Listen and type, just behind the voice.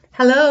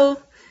Hello,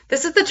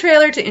 this is the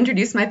trailer to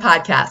introduce my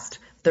podcast,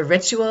 The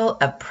Ritual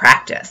of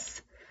Practice.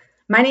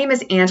 My name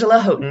is Angela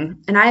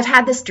Houghton, and I have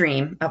had this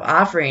dream of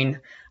offering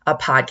a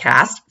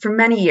podcast for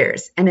many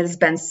years, and it has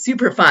been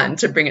super fun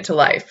to bring it to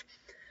life.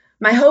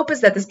 My hope is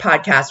that this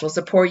podcast will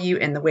support you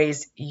in the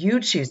ways you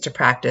choose to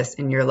practice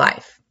in your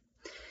life.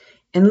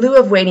 In lieu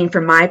of waiting for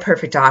my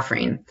perfect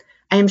offering,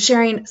 I am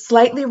sharing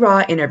slightly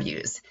raw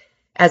interviews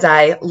as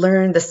I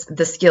learn the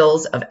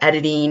skills of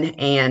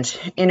editing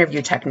and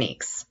interview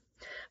techniques.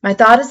 My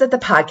thought is that the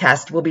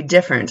podcast will be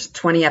different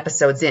 20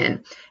 episodes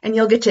in, and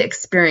you'll get to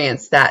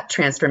experience that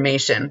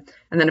transformation.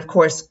 And then, of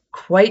course,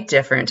 quite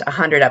different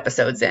 100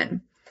 episodes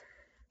in.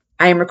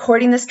 I am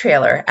recording this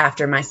trailer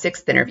after my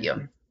 6th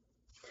interview.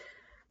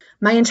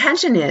 My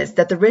intention is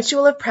that the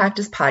Ritual of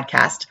Practice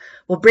podcast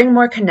will bring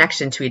more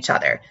connection to each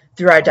other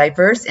through our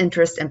diverse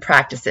interests and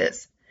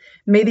practices.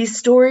 May these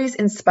stories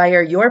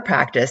inspire your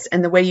practice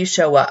and the way you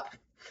show up.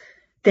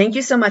 Thank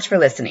you so much for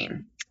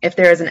listening. If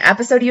there is an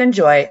episode you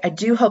enjoy, I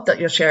do hope that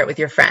you'll share it with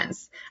your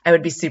friends. I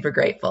would be super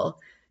grateful.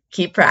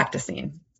 Keep practicing.